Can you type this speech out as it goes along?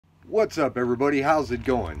What's up, everybody? How's it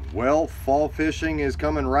going? Well, fall fishing is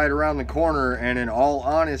coming right around the corner, and in all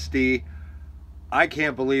honesty, I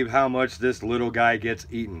can't believe how much this little guy gets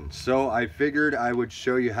eaten. So I figured I would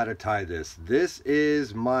show you how to tie this. This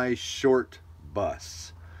is my short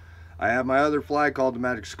bus. I have my other fly called the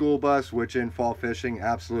Magic School Bus, which in fall fishing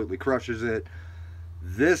absolutely crushes it.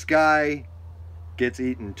 This guy gets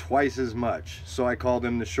eaten twice as much, so I called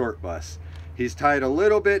him the short bus. He's tied a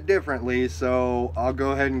little bit differently, so I'll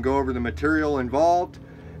go ahead and go over the material involved,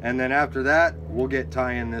 and then after that we'll get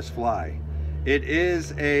tying this fly. It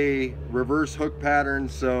is a reverse hook pattern,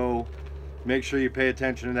 so make sure you pay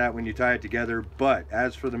attention to that when you tie it together. But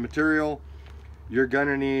as for the material, you're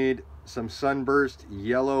gonna need some sunburst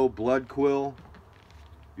yellow blood quill,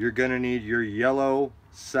 you're gonna need your yellow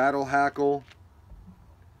saddle hackle,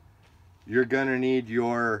 you're gonna need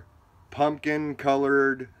your pumpkin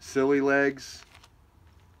colored silly legs,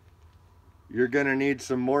 you're gonna need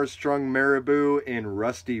some more strung marabou in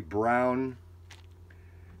rusty brown,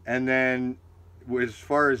 and then as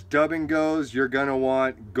far as dubbing goes, you're gonna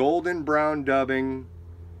want golden brown dubbing,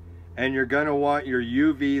 and you're gonna want your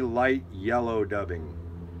UV light yellow dubbing.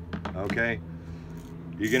 Okay,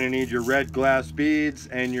 you're gonna need your red glass beads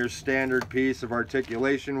and your standard piece of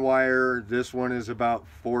articulation wire. This one is about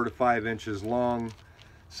 4 to 5 inches long,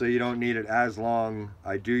 so you don't need it as long.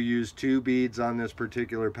 I do use 2 beads on this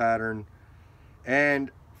particular pattern. And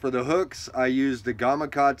for the hooks, I use the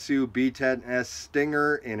Gamakatsu B10S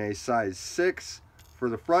Stinger in a size 6 for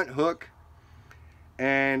the front hook,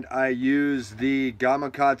 and I use the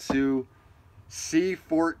Gamakatsu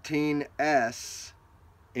C14S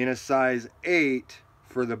in a size 8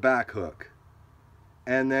 for the back hook.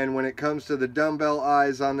 And then when it comes to the dumbbell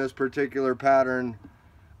eyes on this particular pattern,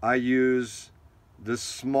 I use the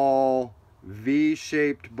small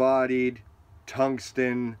V-shaped bodied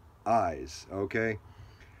tungsten eyes. Okay,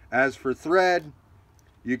 as for thread,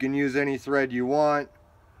 you can use any thread you want.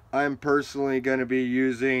 I'm personally going to be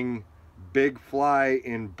using Big Fly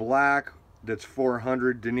in black, that's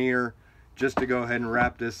 400 denier, just to go ahead and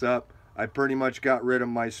wrap this up. I pretty much got rid of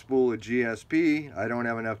my spool of GSP. I don't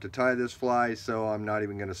have enough to tie this fly, so I'm not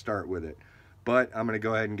even going to start with it. But I'm going to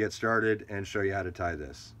go ahead and get started and show you how to tie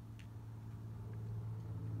this.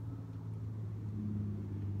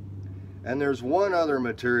 And there's one other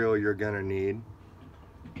material you're going to need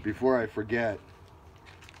before I forget.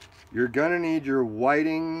 You're going to need your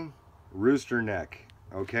whiting rooster neck.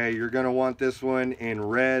 Okay, you're going to want this one in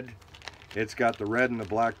red. It's got the red and the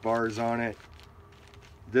black bars on it.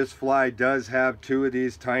 This fly does have 2 of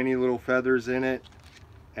these tiny little feathers in it,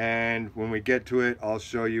 and when we get to it, I'll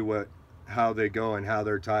show you how they go and how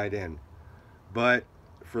they're tied in. But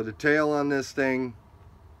for the tail on this thing,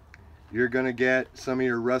 you're gonna get some of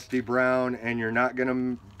your rusty brown, and you're not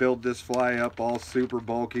gonna build this fly up all super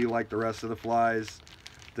bulky like the rest of the flies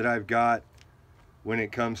that I've got when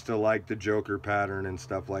it comes to like the Joker pattern and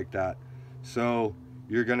stuff like that. So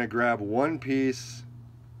you're gonna grab 1 piece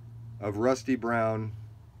of rusty brown,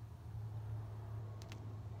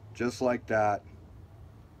 just like that,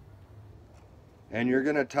 and you're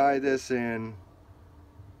gonna tie this in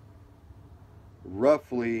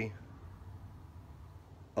roughly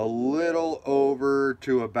a little over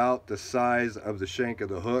to about the size of the shank of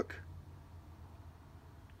the hook,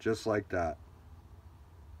 just like that.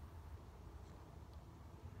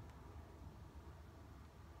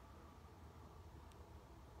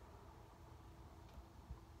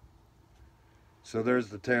 So there's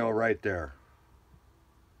the tail right there.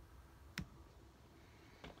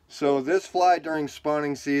 So this fly during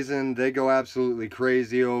spawning season, they go absolutely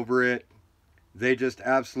crazy over it. They just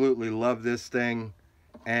absolutely love this thing.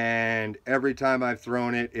 And every time I've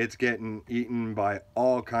thrown it, it's getting eaten by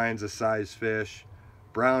all kinds of size fish.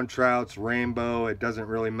 Brown trouts, rainbow, it doesn't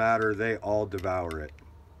really matter. They all devour it.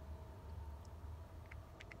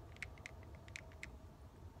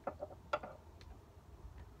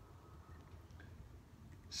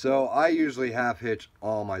 So I usually half hitch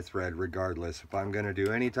all my thread regardless. If I'm going to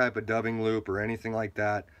do any type of dubbing loop or anything like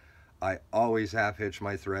that, I always half hitch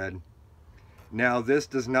my thread. Now this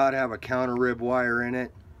does not have a counter rib wire in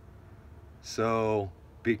it, so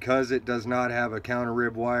because it does not have a counter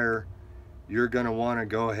rib wire, you're going to want to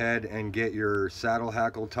go ahead and get your saddle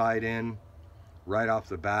hackle tied in right off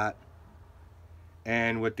the bat.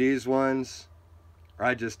 And with these ones,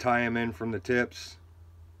 I just tie them in from the tips.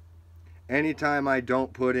 Anytime I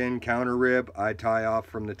don't put in counter rib, I tie off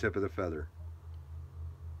from the tip of the feather.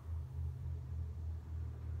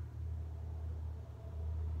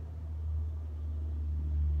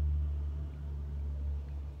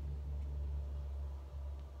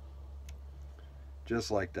 Just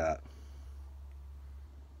like that.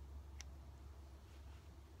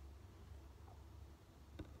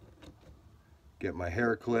 Get my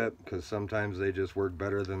hair clip, because sometimes they just work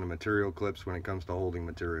better than the material clips when it comes to holding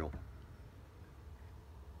material.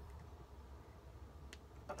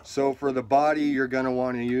 So for the body, you're going to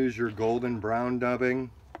want to use your golden brown dubbing.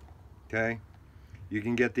 Okay, you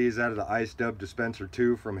can get these out of the Ice Dub Dispenser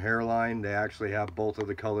 2 from Hairline. They actually have both of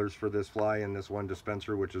the colors for this fly in this one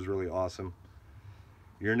dispenser, which is really awesome.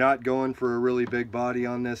 You're not going for a really big body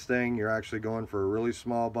on this thing. You're actually going for a really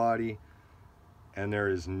small body. And there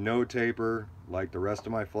is no taper like the rest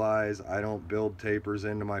of my flies. I don't build tapers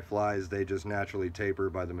into my flies. They just naturally taper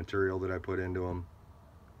by the material that I put into them.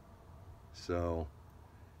 So,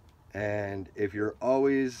 and if you're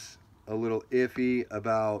always a little iffy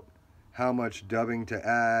about how much dubbing to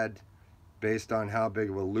add based on how big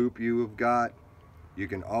of a loop you've got, you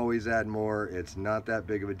can always add more. It's not that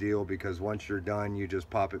big of a deal, because once you're done, you just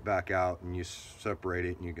pop it back out and you separate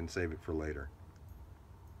it and you can save it for later.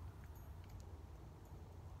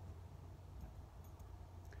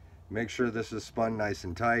 Make sure this is spun nice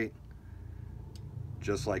and tight,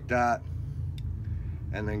 just like that.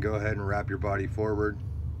 And then go ahead and wrap your body forward.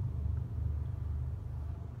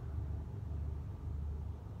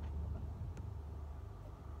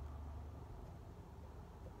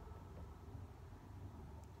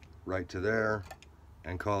 Right to there,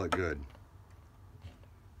 and call it good.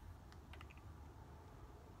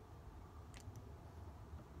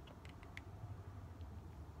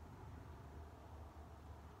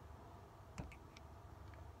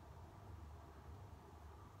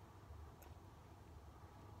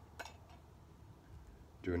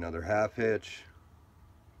 Do another half hitch.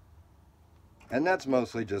 And that's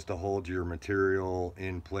mostly just to hold your material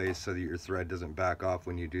in place so that your thread doesn't back off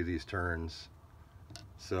when you do these turns.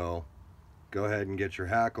 So go ahead and get your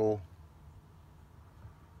hackle,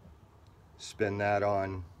 spin that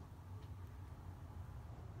on.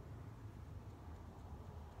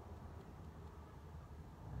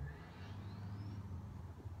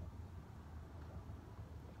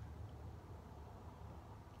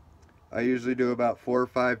 I usually do about 4 or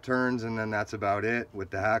 5 turns, and then that's about it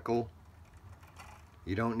with the hackle.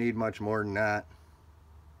 You don't need much more than that.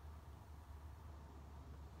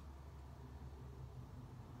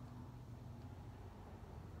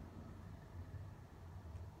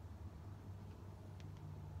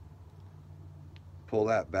 Pull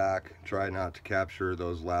that back. Try not to capture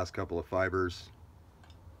those last couple of fibers.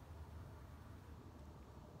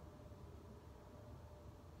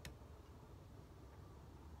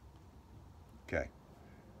 Okay,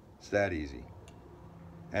 it's that easy.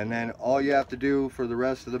 And then all you have to do for the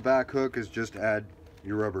rest of the back hook is just add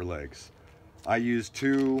your rubber legs. I use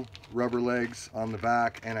 2 rubber legs on the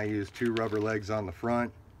back, and I use 2 rubber legs on the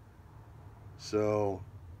front. So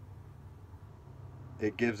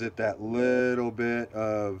it gives it that little bit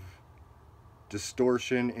of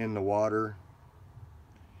distortion in the water.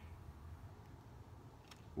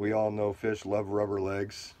 We all know fish love rubber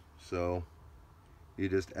legs, so you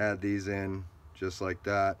just add these in just like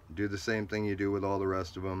that. Do the same thing you do with all the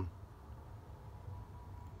rest of them.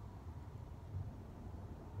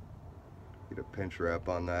 Get a pinch wrap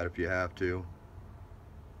on that if you have to.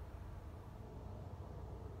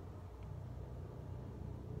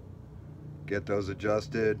 Get those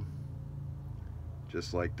adjusted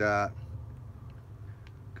just like that.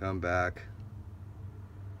 Come back.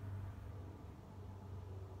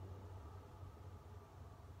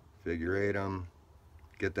 Figure 8 them.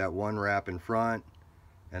 Get that one wrap in front,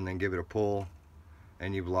 and then give it a pull,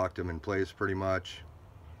 and you've locked them in place pretty much.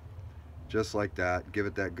 Just like that. Give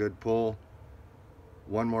it that good pull.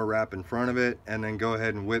 One more wrap in front of it, and then go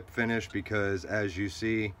ahead and whip finish, because as you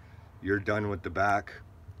see, you're done with the back.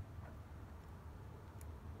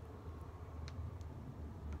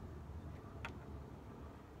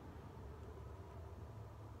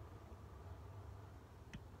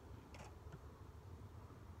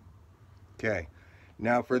 Okay,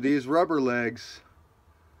 now for these rubber legs,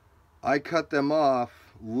 I cut them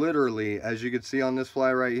off literally, as you can see on this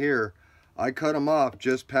fly right here. I cut them off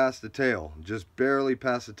just past the tail, just barely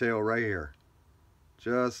past the tail right here,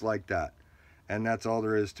 just like that. And that's all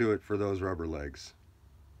there is to it for those rubber legs.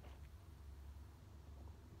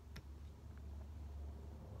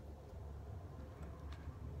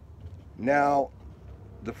 Now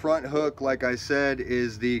the front hook, like I said,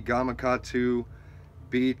 is the Gamakatsu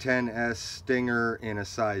B10S Stinger in a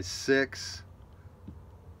size 6.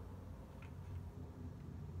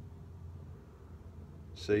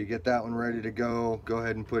 So you get that one ready to go. Go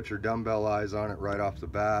ahead and put your dumbbell eyes on it right off the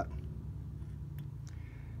bat.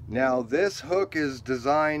 Now this hook is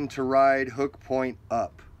designed to ride hook point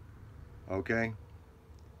up, okay?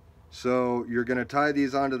 So you're going to tie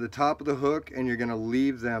these onto the top of the hook and you're going to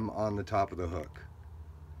leave them on the top of the hook.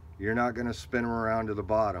 You're not going to spin them around to the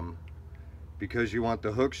bottom because you want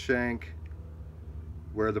the hook shank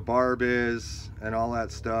where the barb is and all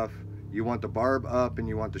that stuff. You want the barb up and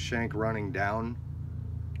you want the shank running down.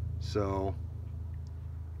 So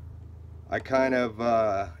I kind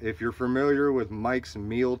of, if you're familiar with Mike's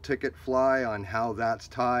meal ticket fly on how that's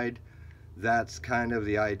tied, that's kind of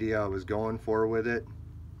the idea I was going for with it.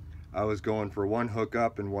 I was going for one hook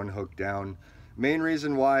up and one hook down. Main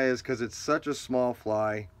reason why is because it's such a small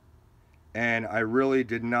fly and I really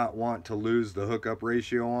did not want to lose the hookup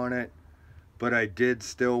ratio on it, but I did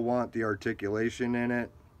still want the articulation in it,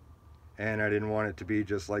 and I didn't want it to be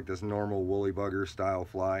just like this normal woolly bugger style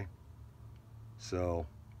fly. So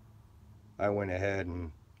I went ahead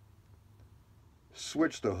and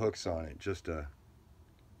switched the hooks on it just to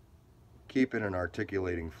keep it an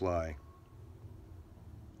articulating fly.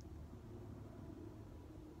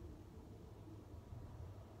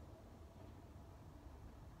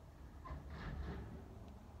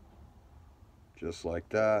 Just like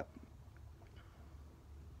that.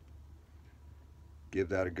 Give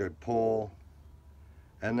that a good pull.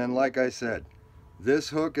 And then, like I said, this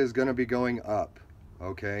hook is going to be going up,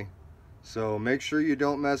 okay? So make sure you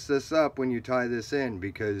don't mess this up when you tie this in,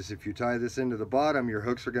 because if you tie this into the bottom, your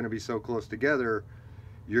hooks are going to be so close together,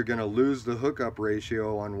 you're going to lose the hookup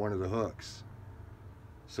ratio on one of the hooks.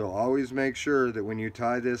 So always make sure that when you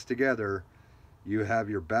tie this together, you have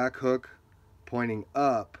your back hook pointing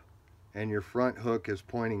up and your front hook is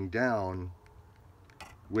pointing down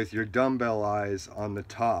with your dumbbell eyes on the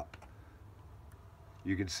top.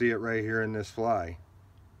 You can see it right here in this fly.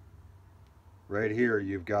 Right here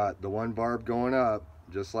you've got the one barb going up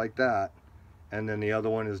just like that, and then the other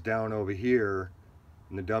one is down over here,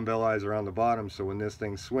 and the dumbbell eyes are on the bottom, so when this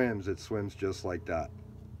thing swims, it swims just like that.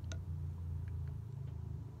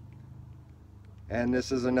 And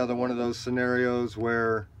this is another one of those scenarios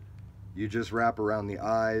where you just wrap around the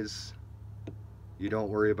eyes. You don't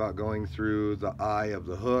worry about going through the eye of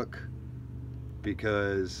the hook,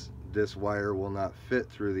 because this wire will not fit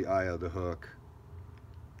through the eye of the hook.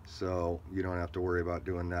 So you don't have to worry about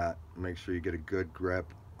doing that. Make sure you get a good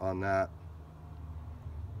grip on that.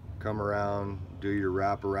 Come around, do your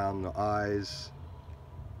wrap around the eyes,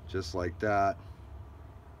 just like that.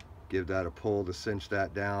 Give that a pull to cinch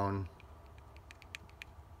that down,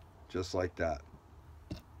 just like that.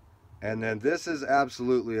 And then this is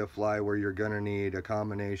absolutely a fly where you're gonna need a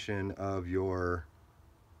combination of your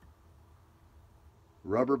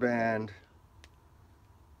rubber band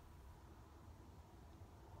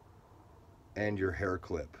and your hair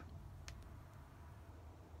clip,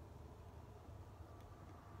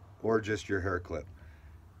 or just your hair clip.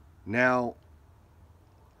 Now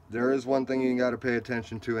there is one thing you got to pay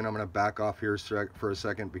attention to, and I'm going to back off here for a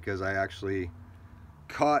second because I actually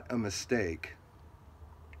caught a mistake.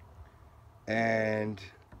 And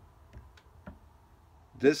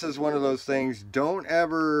this is one of those things, don't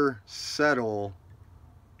ever settle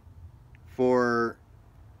for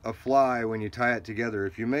a fly when you tie it together.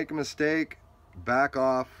 If you make a mistake, back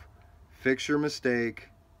off, fix your mistake,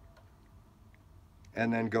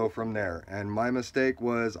 and then go from there. And my mistake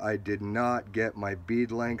was I did not get my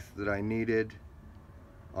bead length that I needed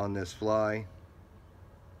on this fly.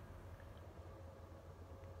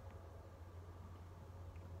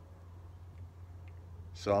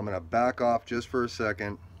 So I'm going to back off just for a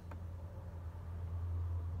second.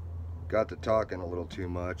 Got to talking a little too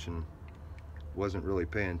much and wasn't really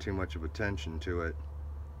paying too much of attention to it.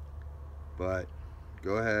 But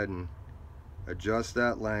go ahead and adjust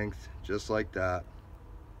that length just like that.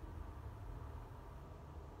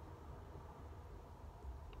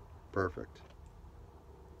 Perfect.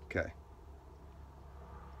 Okay.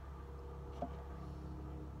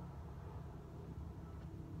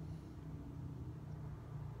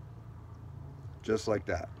 Just like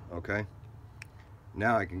that, okay?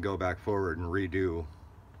 Now I can go back forward and redo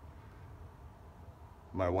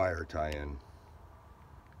my wire tie-in.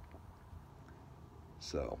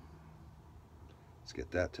 So let's get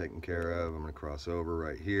that taken care of. I'm going to cross over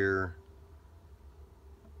right here,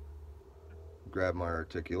 grab my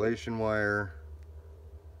articulation wire,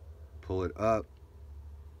 pull it up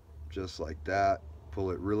just like that, pull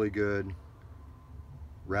it really good,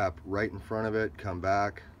 wrap right in front of it, come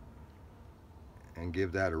back and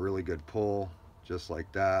give that a really good pull just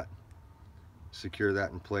like that, secure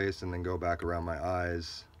that in place, and then go back around my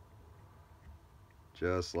eyes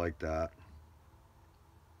just like that.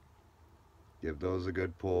 Give those a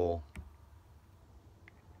good pull.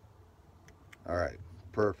 All right,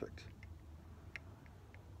 perfect.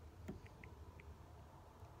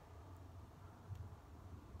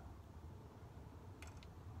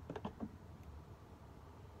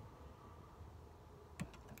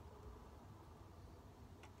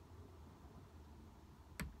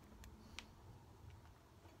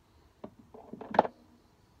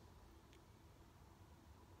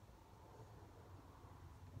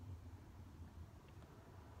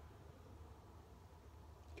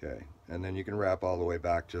 And then you can wrap all the way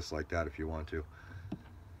back just like that if you want to.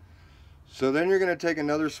 So then you're going to take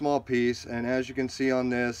another small piece, and as you can see on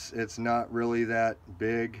this, it's not really that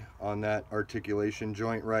big on that articulation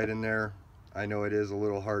joint right in there. I know it is a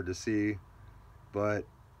little hard to see, but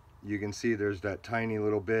you can see there's that tiny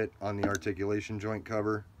little bit on the articulation joint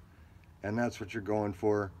cover, and that's what you're going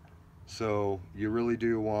for. So you really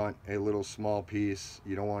do want a little small piece.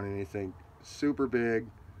 You don't want anything super big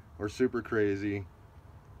or super crazy.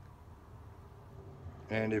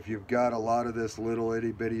 And if you've got a lot of this little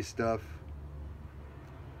itty bitty stuff,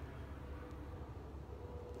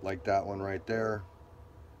 like that one right there,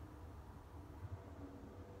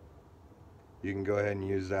 you can go ahead and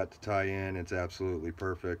use that to tie in. It's absolutely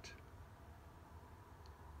perfect.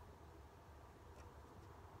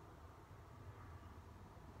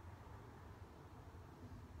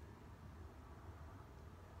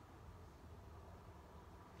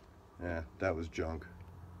 Yeah, that was junk.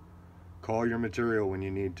 Call your material when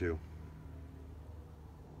you need to.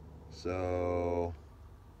 So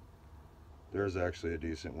there's actually a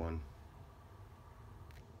decent one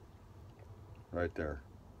right there.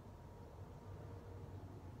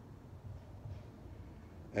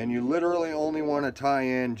 And you literally only want to tie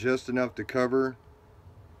in just enough to cover,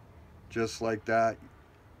 just like that.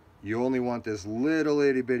 You only want this little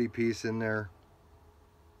itty bitty piece in there.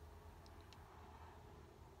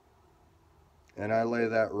 And I lay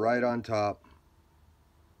that right on top.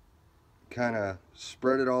 Kind of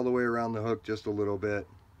spread it all the way around the hook just a little bit,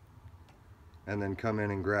 and then come in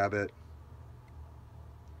and grab it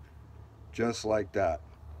just like that,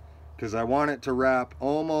 because I want it to wrap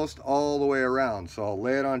almost all the way around. So I'll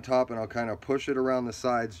lay it on top and I'll kind of push it around the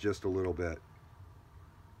sides just a little bit,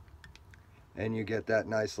 and you get that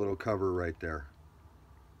nice little cover right there.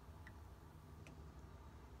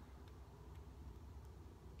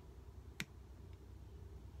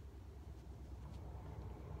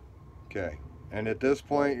 Okay, and at this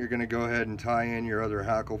point you're going to go ahead and tie in your other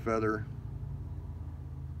hackle feather.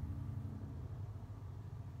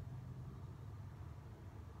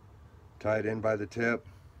 Tie it in by the tip.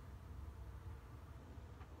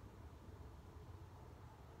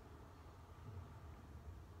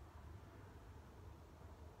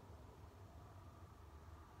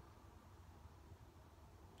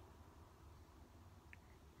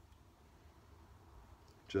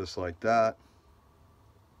 Just like that.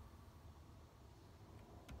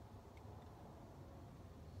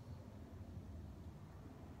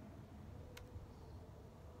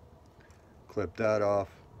 Clip that off.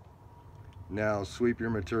 Now sweep your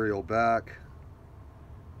material back.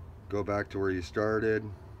 Go back to where you started,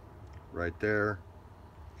 right there.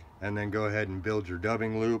 And then go ahead and build your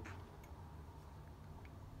dubbing loop.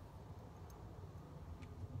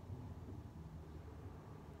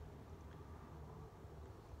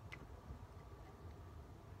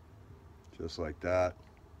 Just like that.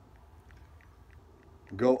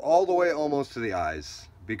 Go all the way almost to the eyes,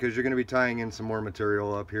 because you're going to be tying in some more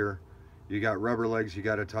material up here. You got rubber legs you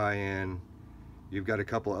got to tie in. You've got a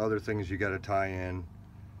couple of other things you got to tie in.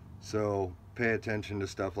 So pay attention to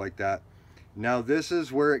stuff like that. Now this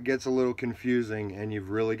is where it gets a little confusing, and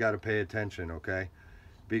you've really got to pay attention, okay?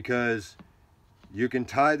 Because you can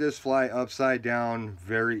tie this fly upside down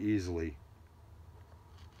very easily.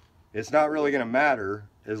 It's not really going to matter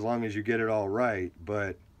as long as you get it all right,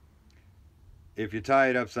 but if you tie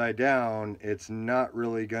it upside down, it's not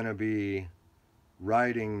really going to be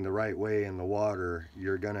riding the right way in the water.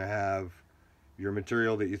 You're going to have your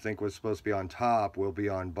material that you think was supposed to be on top will be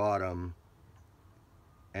on bottom,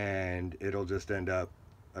 and it'll just end up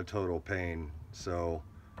a total pain. So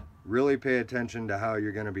really pay attention to how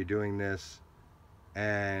you're going to be doing this,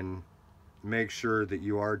 and make sure that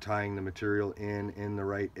you are tying the material in the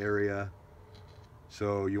right area.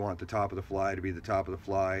 So you want the top of the fly to be the top of the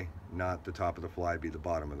fly, not the top of the fly be the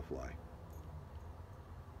bottom of the fly.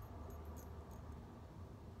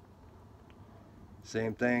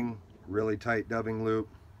 Same thing, really tight dubbing loop,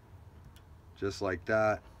 just like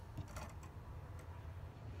that.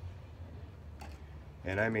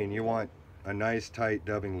 And I mean, you want a nice tight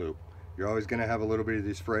dubbing loop. You're always going to have a little bit of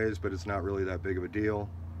these frays, but it's not really that big of a deal.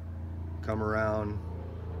 Come around,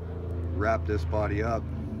 wrap this body up.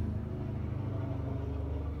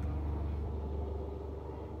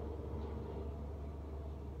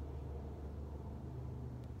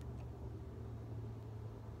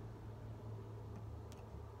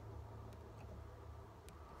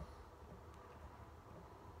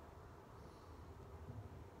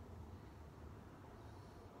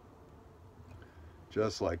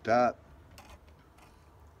 Just like that.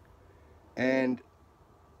 And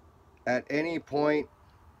at any point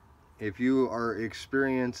if you are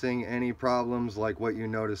experiencing any problems like what you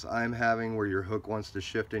notice I'm having, where your hook wants to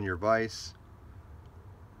shift in your vise,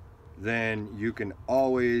 then you can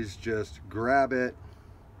always just grab it,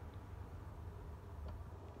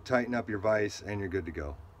 tighten up your vise, and you're good to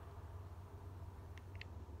go.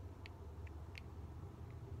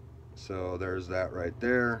 So there's that right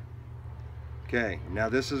there. Okay, now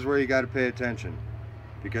this is where you got to pay attention,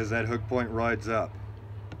 because that hook point rides up.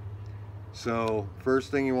 So first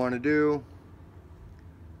thing you want to do,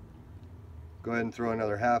 go ahead and throw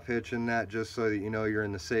another half hitch in that, just so that you know you're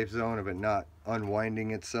in the safe zone of it not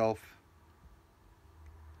unwinding itself.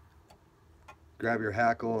 Grab your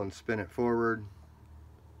hackle and spin it forward.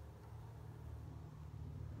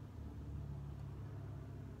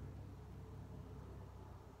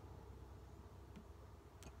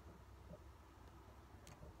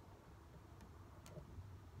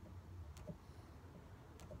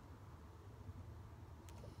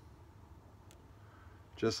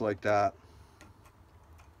 Just like that.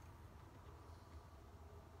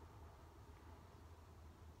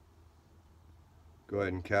 Go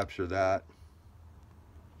ahead and capture that.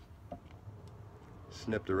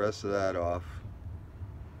 Snip the rest of that off.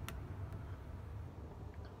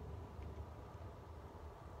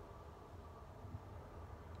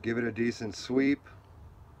 Give it a decent sweep.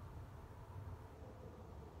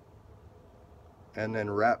 And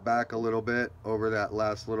then wrap back a little bit over that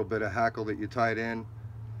last little bit of hackle that you tied in,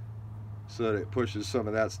 so that it pushes some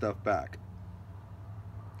of that stuff back.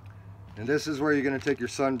 And this is where you're going to take your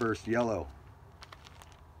sunburst yellow.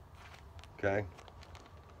 Okay?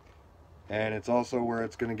 And it's also where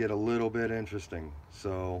it's going to get a little bit interesting.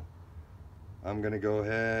 So I'm going to go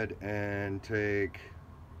ahead and take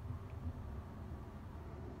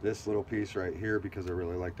this little piece right here, because I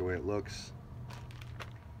really like the way it looks.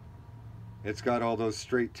 It's got all those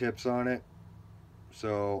straight tips on it,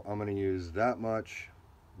 so I'm going to use that much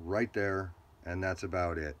right there, and that's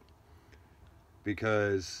about it,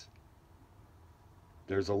 because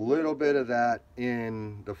there's a little bit of that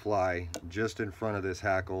in the fly just in front of this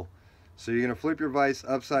hackle. So you're going to flip your vise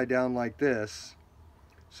upside down like this,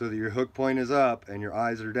 so that your hook point is up and your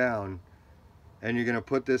eyes are down, and you're going to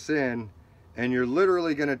put this in, and you're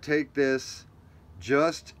literally going to take this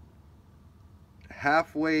just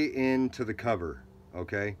halfway into the cover.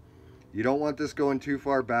 Okay, you don't want this going too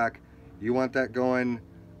far back. You want that going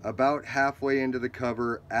about halfway into the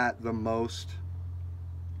cover at the most.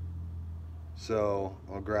 So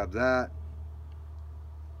I'll grab that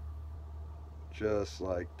just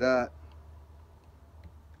like that.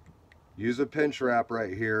 Use a pinch wrap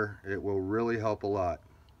right here. It will really help a lot.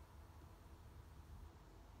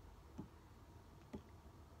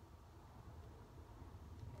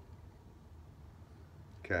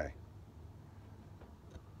 Okay,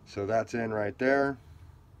 so that's in right there.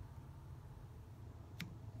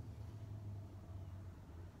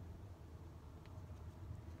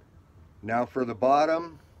 Now for the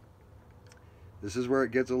bottom, this is where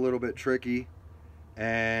it gets a little bit tricky,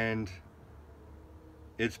 and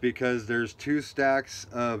it's because there's two stacks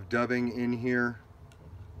of dubbing in here.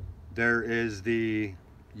 There is the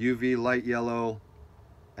UV light yellow,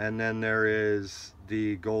 and then there is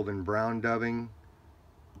the golden brown dubbing.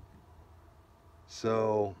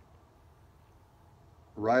 So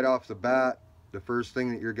right off the bat, the first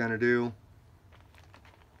thing that you're going to do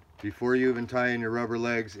before you even tie in your rubber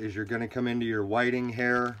legs is you're going to come into your whiting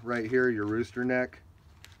hair right here, your rooster neck,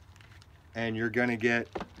 and you're going to get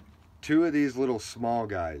two of these little small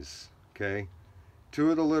guys. Okay,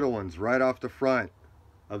 two of the little ones right off the front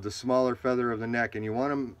of the smaller feather of the neck, and you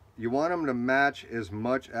want them to match as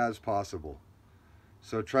much as possible.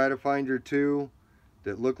 So try to find your two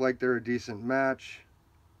that look like they're a decent match.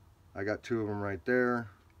 I got two of them right there.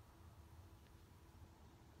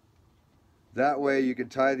 That way you can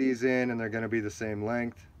tie these in and they're going to be the same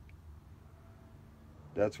length.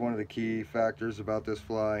 That's one of the key factors about this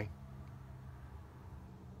fly.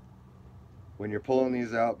 When you're pulling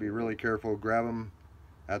these out, be really careful. Grab them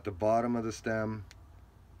at the bottom of the stem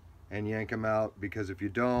and yank them out, because if you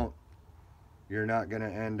don't, you're not going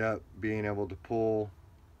to end up being able to pull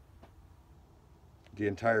the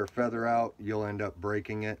entire feather out. You'll end up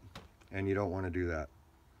breaking it, and you don't want to do that.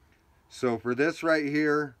 So for this right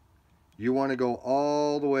here, you want to go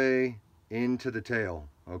all the way into the tail.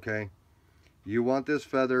 Okay, you want this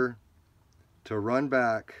feather to run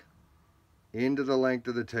back into the length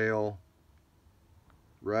of the tail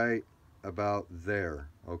right about there.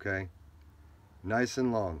 Okay, nice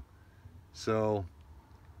and long. So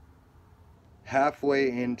halfway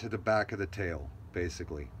into the back of the tail,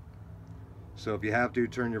 basically. So if you have to,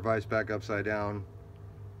 turn your vise back upside down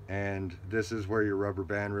And this is where your rubber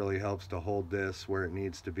band really helps to hold this where it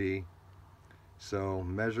needs to be. So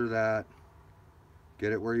measure that,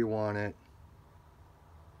 get it where you want it,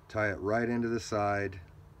 tie it right into the side,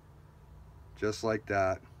 just like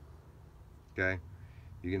that. Okay,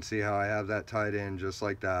 you can see how I have that tied in just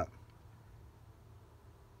like that.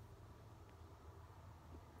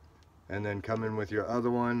 And then come in with your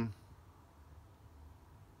other one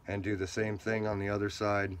and do the same thing on the other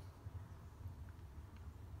side.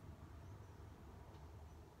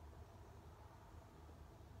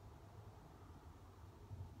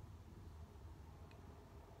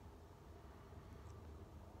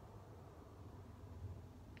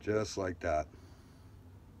 Just like that.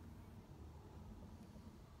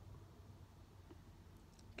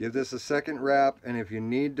 Give this a second wrap, and if you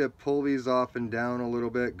need to pull these off and down a little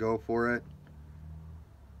bit, go for it.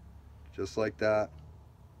 Just like that.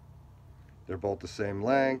 They're both the same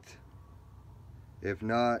length. If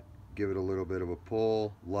not, give it a little bit of a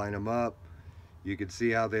pull, line them up. You can see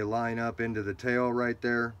how they line up into the tail right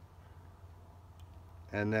there.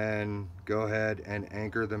 And then go ahead and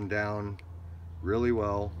anchor them down really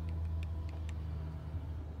well.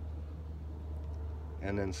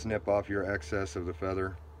 And then snip off your excess of the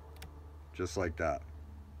feather, just like that.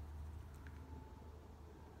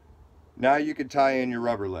 Now you can tie in your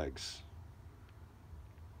rubber legs.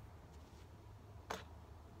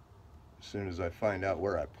 As soon as I find out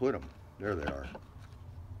where I put them, there they are.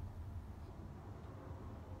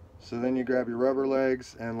 So then you grab your rubber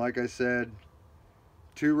legs, and like I said,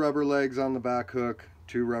 2 rubber legs on the back hook,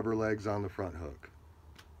 2 rubber legs on the front hook.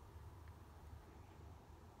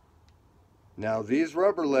 Now these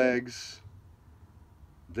rubber legs,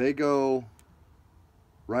 they go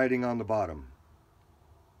riding on the bottom.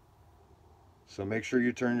 So make sure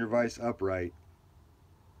you turn your vise upright.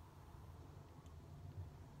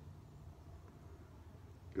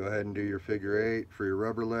 Go ahead and do your figure 8 for your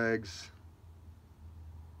rubber legs.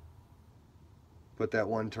 Put that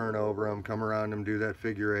one turn over them, come around them, do that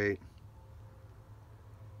figure 8.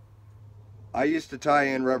 I used to tie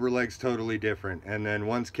in rubber legs totally different, and then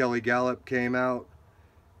once Kelly Gallup came out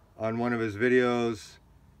on one of his videos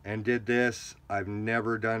and did this, I've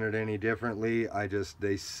never done it any differently.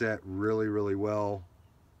 They set really, really well.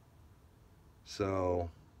 So,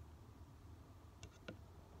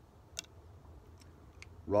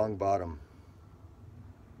 wrong bottom.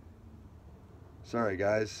 Sorry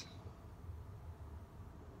guys.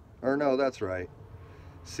 Or no, that's right.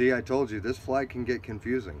 See, I told you, this fly can get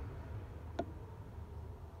confusing.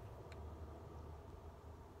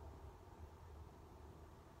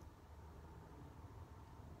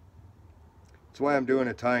 That's why I'm doing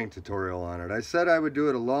a tying tutorial on it. I said I would do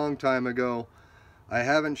it a long time ago. I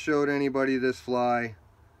haven't showed anybody this fly,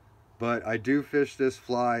 but I do fish this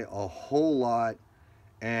fly a whole lot,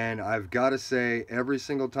 and I've got to say, every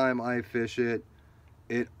single time I fish it,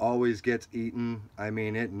 it always gets eaten. I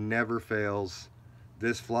mean, it never fails.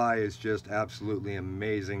 This fly is just absolutely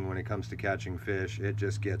amazing when it comes to catching fish. It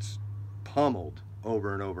just gets pummeled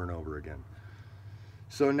over and over and over again.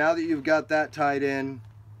 So now that you've got that tied in,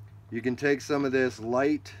 you can take some of this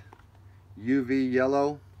light UV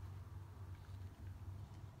yellow,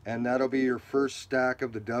 and that'll be your first stack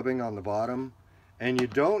of the dubbing on the bottom. And you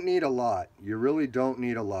don't need a lot. You really don't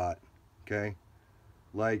need a lot, okay?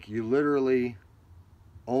 Like, you literally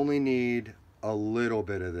only need a little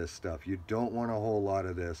bit of this stuff. You don't want a whole lot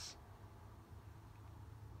of this.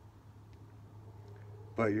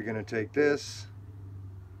 But you're gonna take this,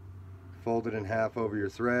 fold it in half over your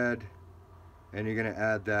thread, and you're going to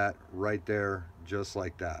add that right there, just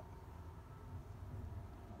like that.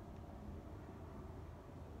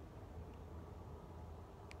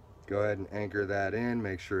 Go ahead and anchor that in,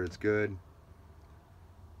 make sure it's good.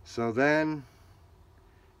 So then,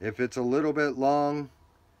 if it's a little bit long,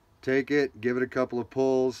 take it, give it a couple of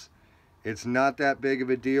pulls. It's not that big of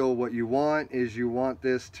a deal. What you want is you want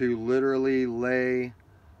this to literally lay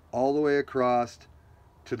all the way across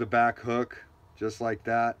to the back hook, just like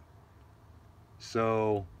that.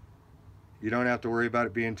 So you don't have to worry about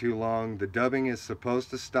it being too long. The dubbing is supposed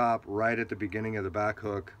to stop right at the beginning of the back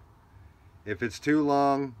hook. If it's too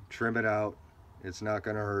long, trim it out. It's not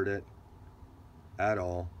going to hurt it at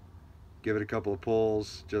all. Give it a couple of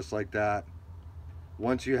pulls, just like that.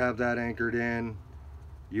 Once you have that anchored in,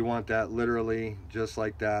 you want that literally just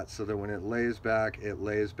like that, so that when it lays back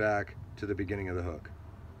to the beginning of the hook.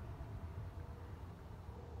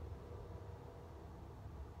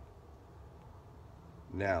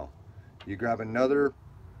 Now, you grab another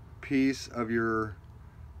piece of your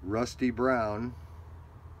rusty brown,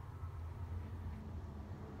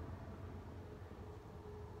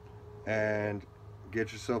 and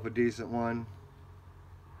get yourself a decent one.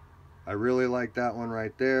 I really like that one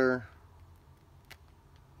right there.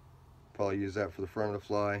 Probably use that for the front of the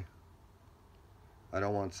fly. I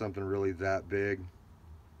don't want something really that big.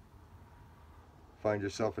 Find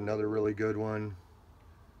yourself another really good one,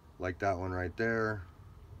 like that one right there.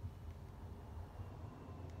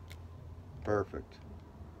 Perfect.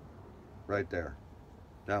 Right there.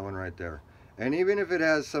 That one right there. And even if it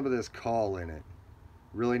has some of this caul in it,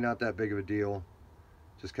 really not that big of a deal.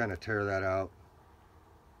 Just kind of tear that out.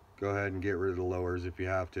 Go ahead and get rid of the lowers if you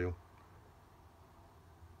have to.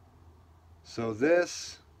 So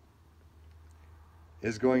this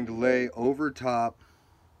is going to lay over top,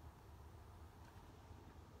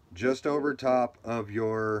 just over top of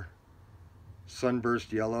your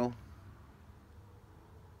sunburst yellow,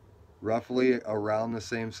 roughly around the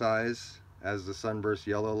same size as the sunburst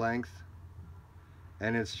yellow length.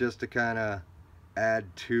 And it's just to kind of add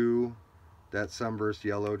to that sunburst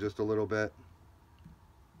yellow just a little bit,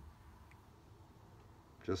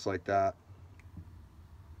 just like that.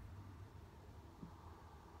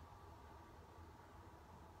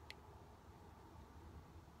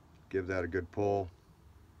 Give that a good pull,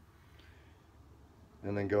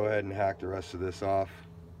 and then go ahead and hack the rest of this off,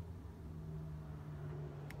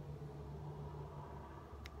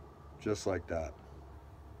 just like that.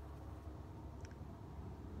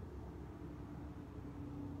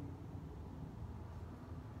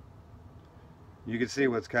 You can see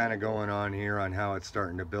what's kind of going on here on how it's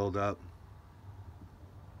starting to build up.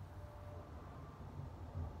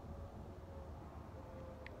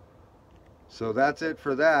 So that's it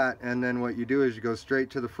for that. And then what you do is you go straight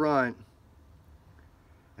to the front,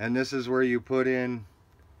 and this is where you put in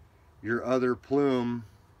your other plume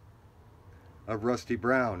of rusty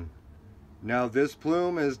brown. Now this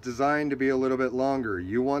plume is designed to be a little bit longer.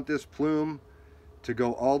 You want this plume to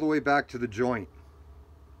go all the way back to the joint.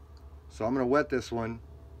 So I'm going to wet this one.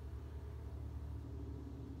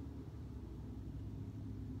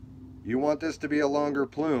 You want this to be a longer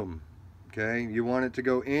plume, okay? You want it to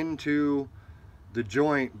go into the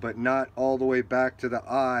joint, but not all the way back to the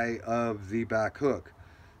eye of the back hook.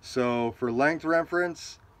 So for length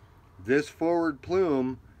reference, this forward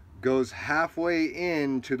plume goes halfway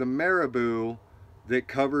into the marabou that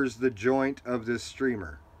covers the joint of this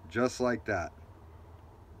streamer, just like that.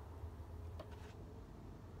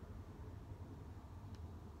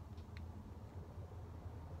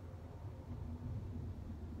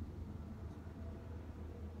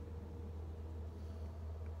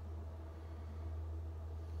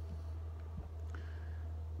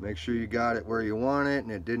 Make sure you got it where you want it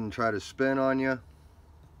and it didn't try to spin on you.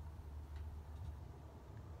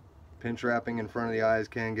 Pinch wrapping in front of the eyes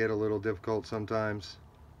can get a little difficult sometimes.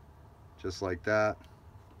 Just like that.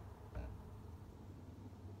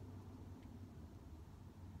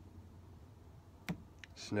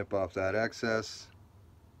 Snip off that excess.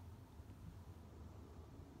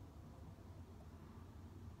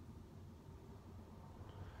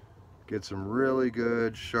 Get some really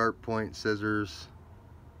good sharp point scissors,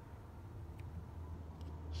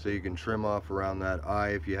 so you can trim off around that eye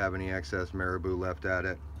if you have any excess marabou left at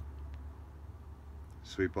it.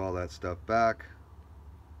 Sweep all that stuff back,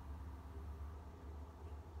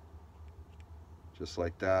 just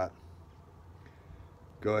like that.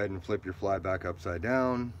 Go ahead and flip your fly back upside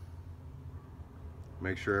down.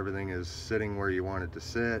 Make sure everything is sitting where you want it to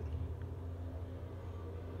sit.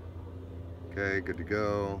 Okay, good to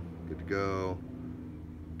go, good to go.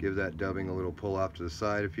 Give that dubbing a little pull off to the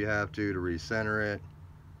side if you have to recenter it.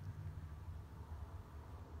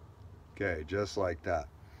 Okay, just like that.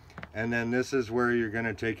 And then this is where you're going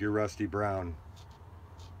to take your rusty brown.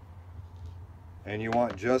 And you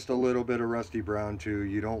want just a little bit of rusty brown too.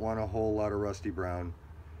 You don't want a whole lot of rusty brown.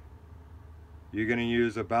 You're going to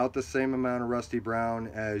use about the same amount of rusty brown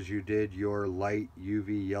as you did your light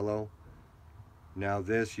UV yellow. Now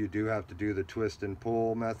this, you do have to do the twist and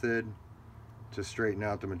pull method to straighten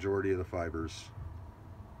out the majority of the fibers,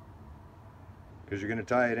 because you're going to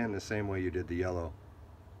tie it in the same way you did the yellow.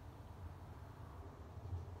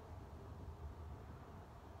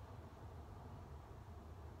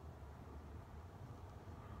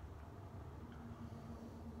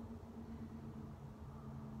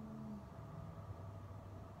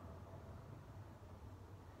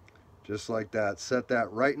 Just like that. Set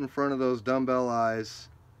that right in front of those dumbbell eyes,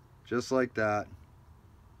 just like that.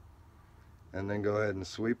 And then go ahead and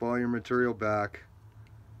sweep all your material back.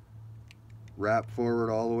 Wrap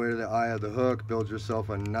forward all the way to the eye of the hook. Build yourself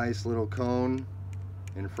a nice little cone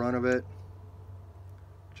in front of it,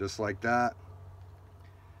 just like that.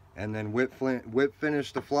 And then whip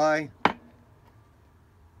finish the fly.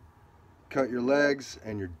 cut your legs,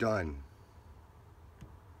 and you're done.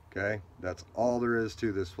 Okay, that's all there is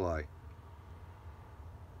to this fly.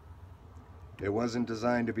 It wasn't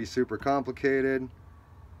designed to be super complicated.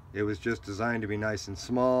 It was just designed to be nice and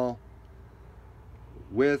small,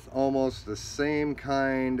 with almost the same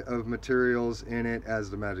kind of materials in it as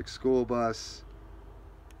the Magic School Bus,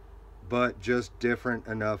 but just different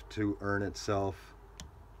enough to earn itself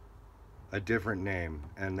a different name,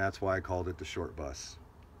 and that's why I called it the Short Bus.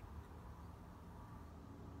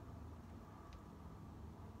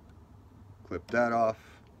 Clip that off.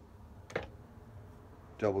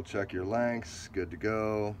 Double check your lengths. Good to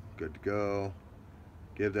go. Good to go.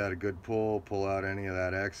 Give that a good pull. Pull out any of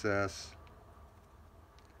that excess.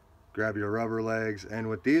 Grab your rubber legs, and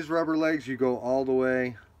with these rubber legs you go all the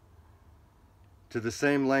way to the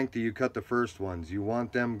same length that you cut the first ones. You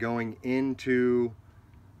want them going into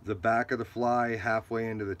the back of the fly, halfway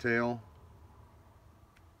into the tail.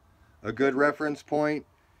 A good reference point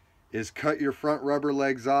is cut your front rubber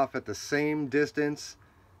legs off at the same distance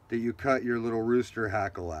that you cut your little rooster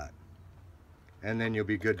hackle at, and then you'll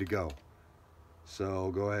be good to go.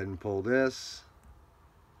 So go ahead and pull this,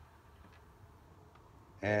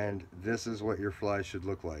 and this is what your fly should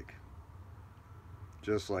look like,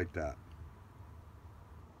 just like that.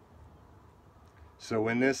 So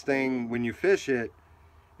when you fish it,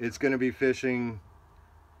 it's going to be fishing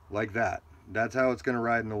like that. That's how it's going to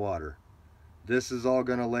ride in the water. This is all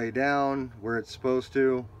going to lay down where it's supposed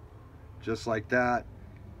to, just like that.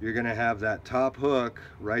 You're going to have that top hook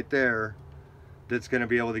right there that's going to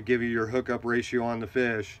be able to give you your hookup ratio on the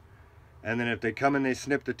fish. And then if they come and they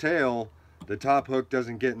snip the tail, the top hook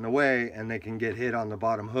doesn't get in the way, and they can get hit on the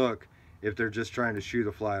bottom hook if they're just trying to shoo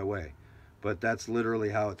the fly away. But that's literally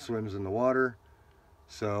how it swims in the water.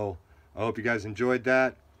 So I hope you guys enjoyed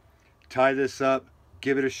that. Tie this up,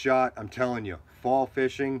 give it a shot. I'm telling you, fall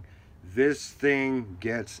fishing, this thing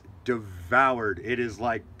gets devoured. It is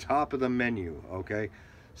like top of the menu, okay?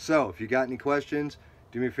 So if you got any questions,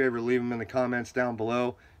 do me a favor, leave them in the comments down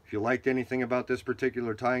below. If you liked anything about this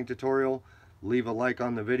particular tying tutorial, leave a like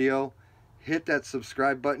on the video. Hit that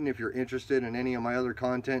subscribe button if you're interested in any of my other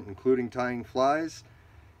content, including tying flies.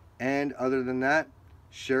 And other than that,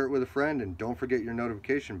 share it with a friend, and don't forget your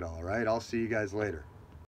notification bell, all right? I'll see you guys later.